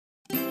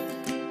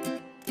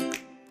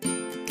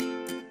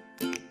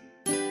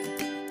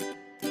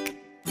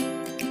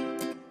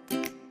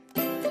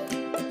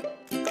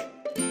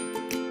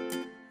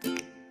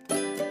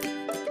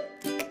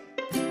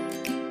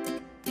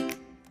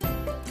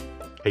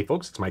Hey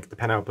folks, it's Mike at the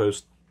Pen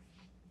Outpost.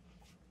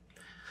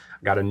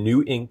 I got a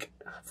new ink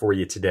for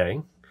you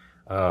today.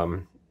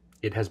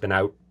 It has been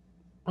out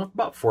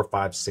about 4,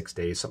 5, 6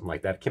 days, something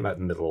like that. It came out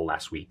in the middle of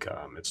last week.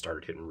 It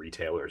started hitting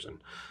retailers, and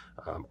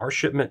our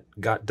shipment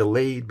got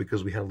delayed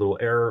because we had a little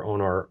error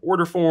on our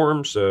order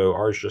form, so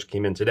ours just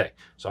came in today.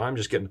 So I'm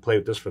just getting to play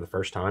with this for the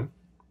first time.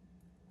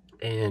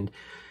 And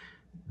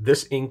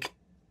this ink,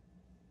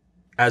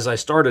 as I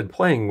started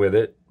playing with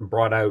it,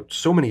 brought out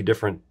so many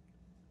different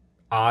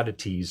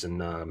oddities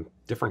and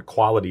different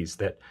qualities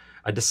that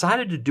I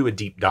decided to do a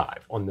deep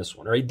dive on this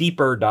one, or a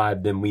deeper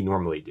dive than we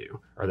normally do,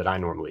 or that I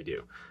normally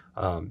do.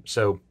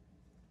 So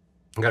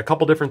I've got a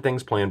couple different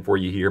things planned for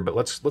you here, but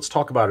let's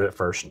talk about it at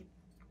first.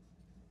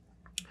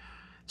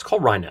 It's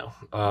called RINO.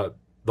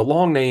 The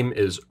long name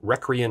is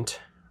Recreant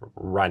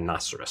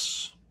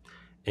Rhinoceros,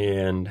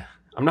 and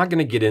I'm not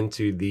going to get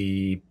into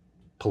the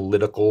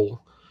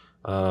political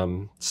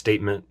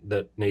statement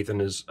that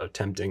Nathan is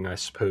attempting, I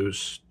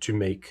suppose, to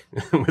make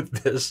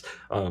with this.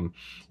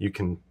 You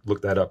can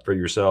look that up for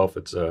yourself.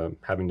 It's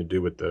having to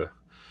do with the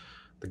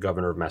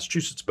governor of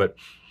Massachusetts, but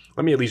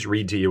let me at least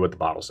read to you what the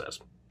bottle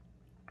says.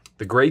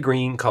 The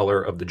gray-green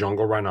color of the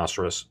jungle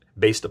rhinoceros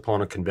based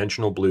upon a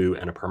conventional blue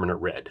and a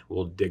permanent red.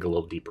 We'll dig a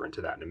little deeper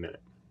into that in a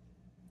minute.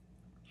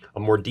 A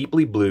more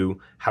deeply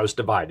blue, house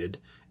divided,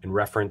 in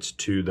reference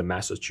to the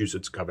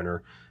Massachusetts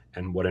governor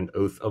and what an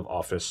oath of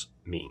office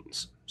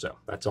means. So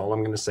that's all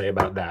I'm going to say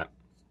about that.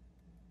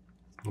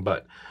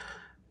 But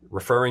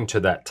referring to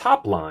that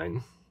top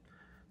line,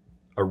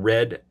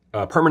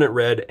 a permanent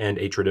red and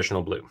a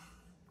traditional blue,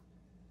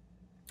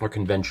 or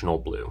conventional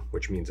blue,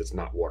 which means it's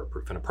not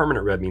waterproof, and a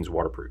permanent red means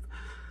waterproof.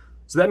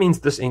 So that means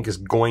this ink is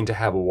going to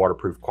have a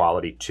waterproof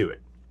quality to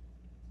it.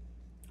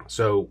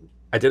 So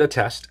I did a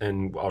test,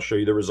 and I'll show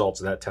you the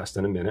results of that test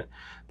in a minute.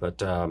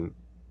 But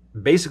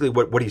basically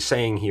what he's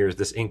saying here is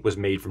this ink was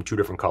made from two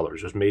different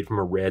colors. It was made from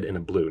a red and a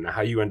blue. Now,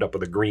 how you end up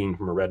with a green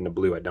from a red and a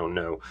blue, I don't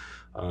know.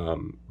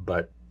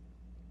 But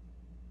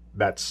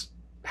that's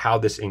how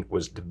this ink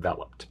was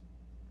developed.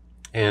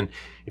 And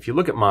if you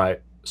look at my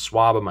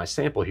swab of my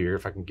sample here,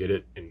 if I can get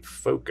it in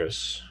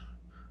focus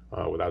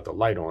without the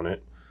light on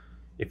it,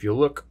 if you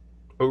look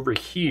over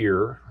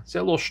here, see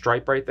that little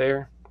stripe right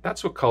there?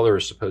 That's what color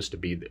is supposed to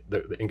be,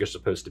 the ink is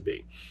supposed to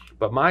be.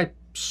 But my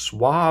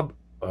swab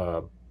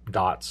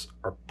dots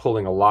are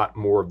pulling a lot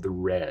more of the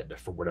red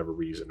for whatever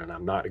reason, and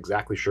I'm not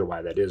exactly sure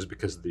why that is,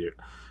 because the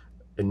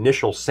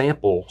initial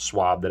sample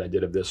swab that I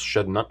did of this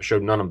showed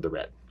none of the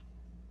red.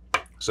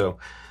 So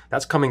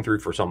that's coming through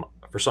for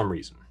some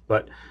reason.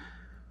 But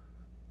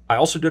I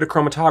also did a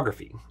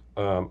chromatography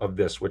of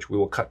this, which we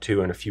will cut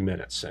to in a few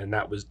minutes, and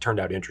that turned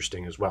out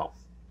interesting as well.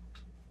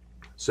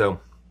 So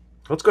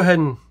let's go ahead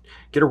and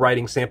get a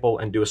writing sample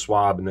and do a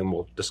swab, and then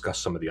we'll discuss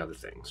some of the other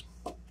things.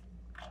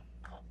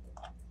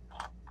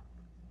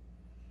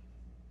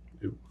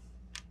 Ooh.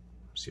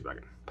 See if I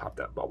can pop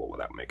that bubble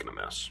without making a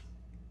mess.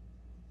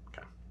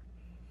 Okay.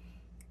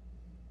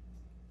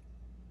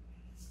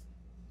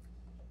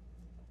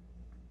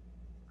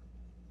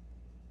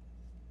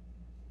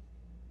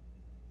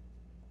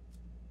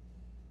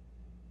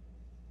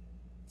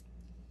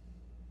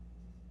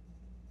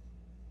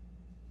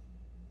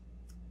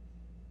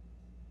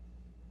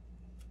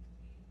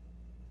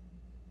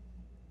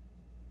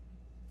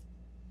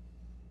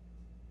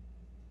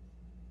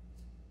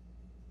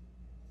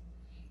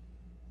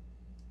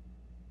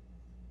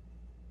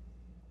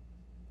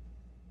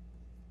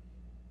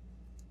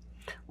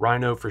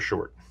 RINO for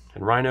short.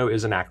 And RINO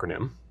is an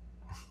acronym,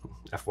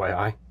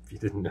 FYI, if you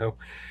didn't know.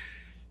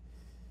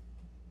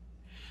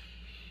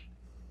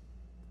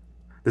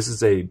 This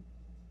is a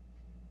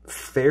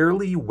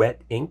fairly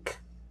wet ink.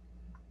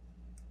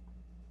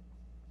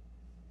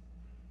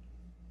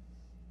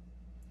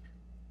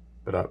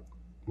 But I'm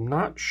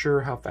not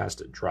sure how fast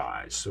it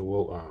dries, so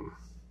we'll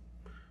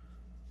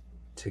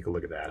take a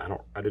look at that.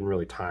 I didn't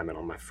really time it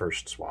on my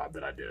first swab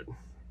that I did.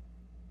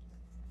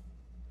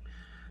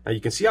 Now you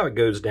can see how it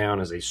goes down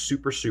as a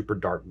super, super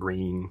dark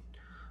green,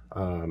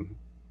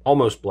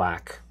 almost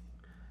black,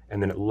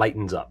 and then it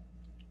lightens up.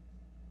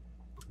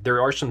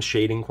 There are some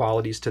shading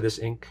qualities to this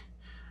ink,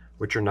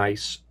 which are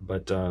nice,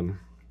 but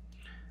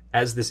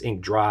as this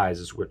ink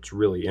dries is what's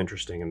really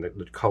interesting, and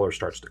the color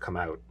starts to come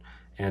out.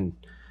 And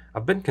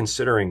I've been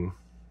considering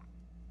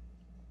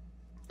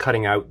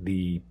cutting out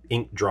the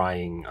ink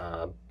drying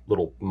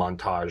little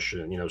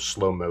montage,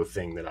 slow-mo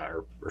thing that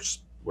or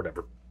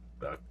whatever,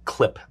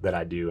 clip that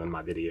I do in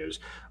my videos,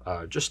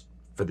 just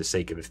for the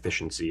sake of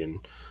efficiency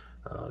and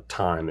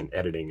time and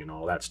editing and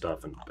all that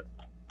stuff. And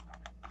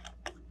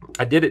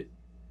I did it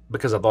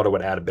because I thought it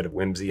would add a bit of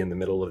whimsy in the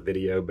middle of the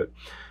video, but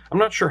I'm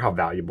not sure how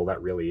valuable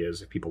that really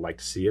is if people like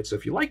to see it. So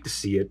if you like to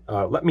see it,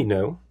 let me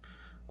know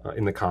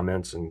in the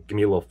comments and give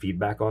me a little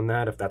feedback on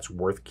that, if that's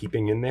worth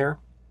keeping in there.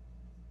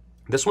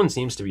 This one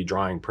seems to be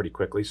drying pretty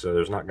quickly, so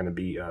there's not going to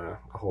be a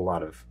whole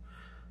lot of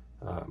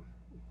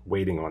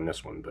waiting on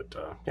this one, but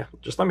yeah,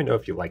 just let me know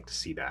if you like to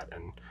see that.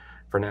 And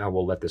for now,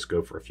 we'll let this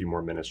go for a few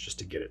more minutes just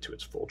to get it to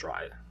its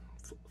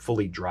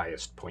fully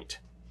driest point.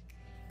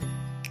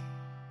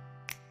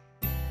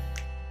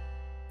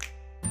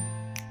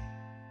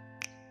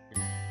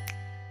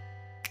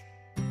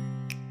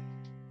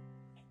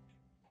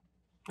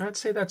 I'd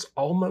say that's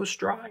almost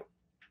dry.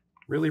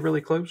 Really,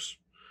 really close.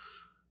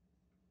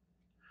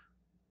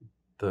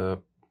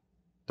 The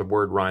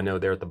word rhino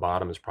there at the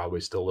bottom is probably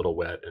still a little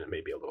wet, and it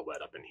may be a little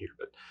wet up in here,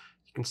 but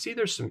you can see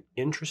there's some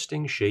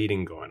interesting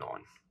shading going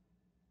on.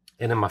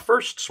 And in my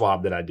first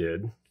swab that I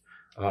did,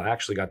 I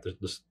actually got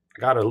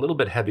got a little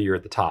bit heavier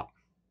at the top.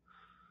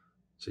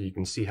 So you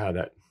can see how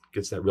that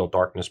gets that real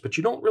darkness, but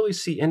you don't really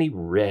see any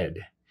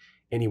red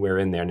anywhere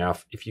in there. Now,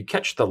 if you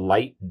catch the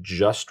light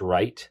just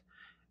right,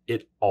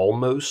 it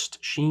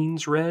almost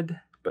sheens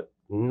red, but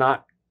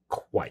not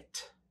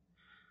quite.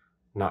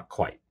 Not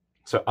quite.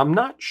 So I'm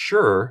not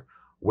sure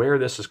where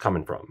this is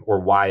coming from or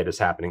why it is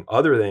happening,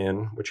 other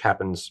than, which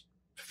happens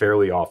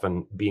fairly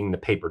often, being the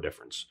paper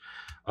difference.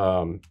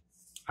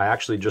 I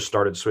actually just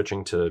started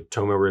switching to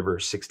Tomo River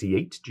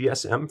 68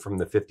 GSM from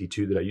the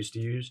 52 that I used to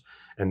use,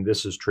 and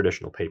this is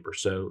traditional paper.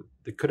 So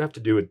it could have to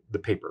do with the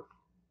paper.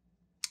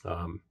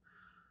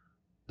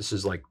 This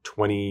is like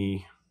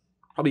 20,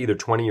 probably either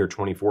 20 or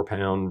 24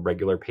 pound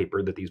regular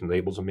paper that these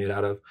labels are made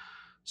out of.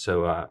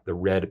 So the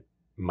red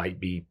might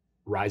be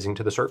rising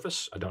to the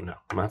surface. I don't know.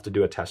 I'm gonna have to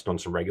do a test on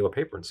some regular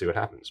paper and see what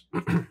happens.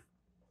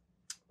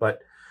 But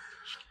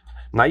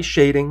nice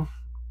shading.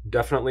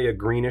 Definitely a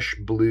greenish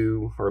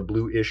blue or a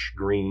bluish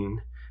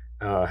green.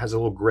 Has a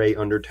little gray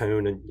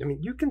undertone. And I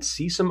mean, you can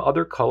see some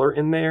other color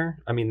in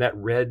there. I mean, that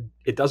red,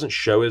 it doesn't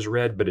show as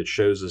red, but it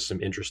shows us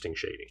some interesting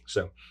shading.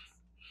 So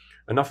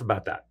enough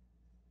about that.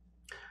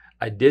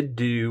 I did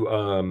do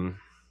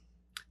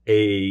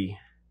a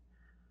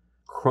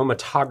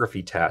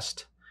chromatography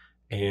test.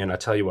 And I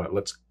tell you what,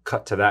 let's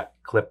cut to that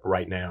clip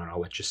right now, and I'll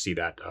let you see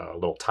that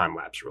little time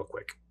lapse real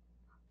quick.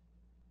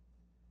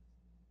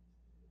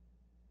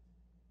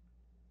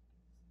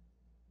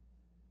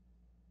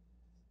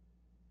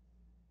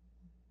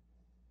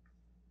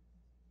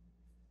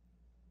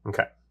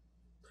 Okay.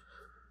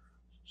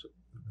 So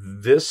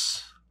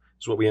this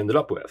is what we ended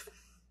up with.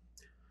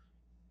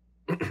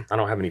 I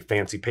don't have any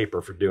fancy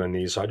paper for doing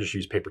these, so I just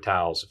use paper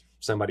towels.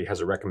 If somebody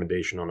has a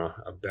recommendation on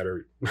a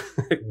better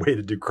way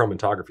to do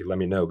chromatography, let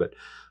me know. But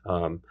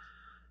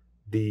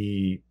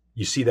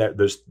you see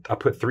that I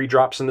put 3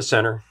 drops in the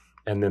center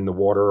and then the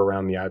water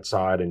around the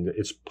outside, and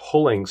it's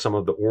pulling some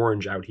of the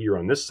orange out here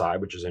on this side,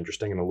 which is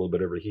interesting, and a little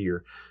bit over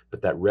here.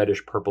 But that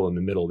reddish purple in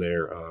the middle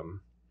there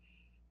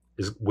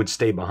would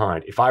stay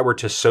behind. If I were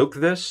to soak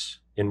this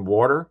in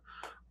water,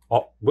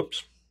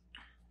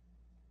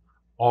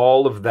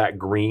 all of that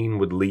green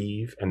would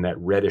leave and that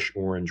reddish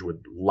orange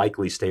would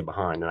likely stay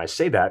behind. And I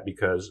say that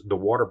because the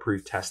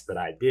waterproof test that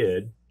I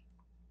did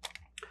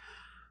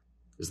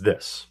is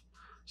this.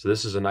 So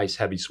this is a nice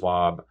heavy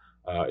swab.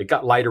 It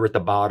got lighter at the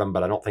bottom,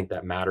 but I don't think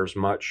that matters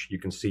much. You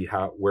can see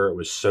where it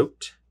was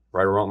soaked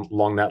right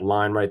along that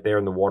line right there,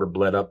 and the water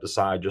bled up the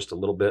side just a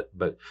little bit.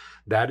 But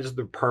that is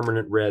the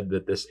permanent red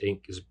that this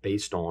ink is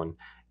based on.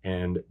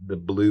 And the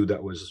blue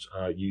that was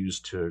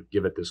used to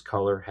give it this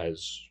color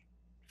has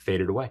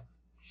faded away.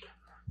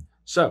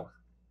 So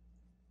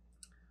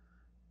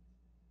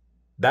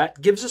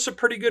that gives us a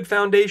pretty good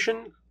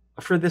foundation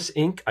for this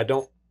ink. I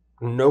don't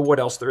know what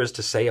else there is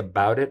to say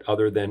about it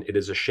other than it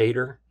is a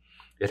shader.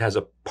 It has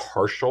a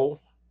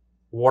partial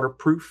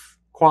waterproof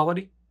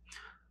quality.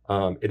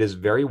 It is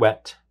very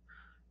wet,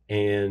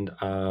 and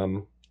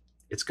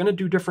it's going to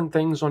do different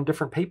things on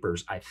different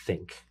papers, I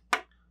think.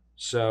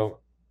 So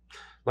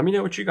let me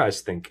know what you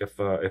guys think,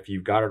 if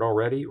you've got it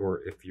already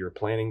or if you're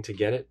planning to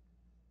get it.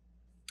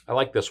 I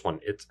like this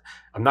one.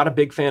 I'm not a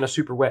big fan of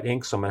super wet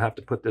ink, so I'm gonna have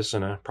to put this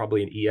in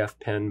probably an EF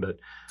pen, but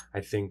I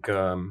think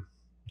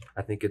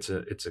it's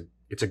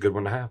a good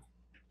one to have.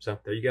 So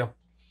there you go.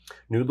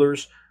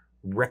 Noodler's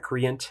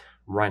Recreant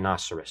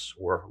Rhinoceros,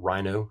 or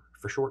RINO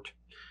for short.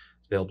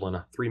 It's available in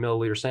a 3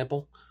 milliliter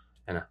sample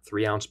and a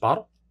 3 ounce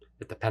bottle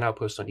at the Pen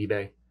Outpost on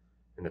eBay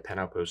and the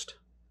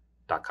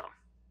penoutpost.com.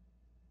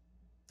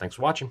 Thanks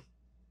for watching.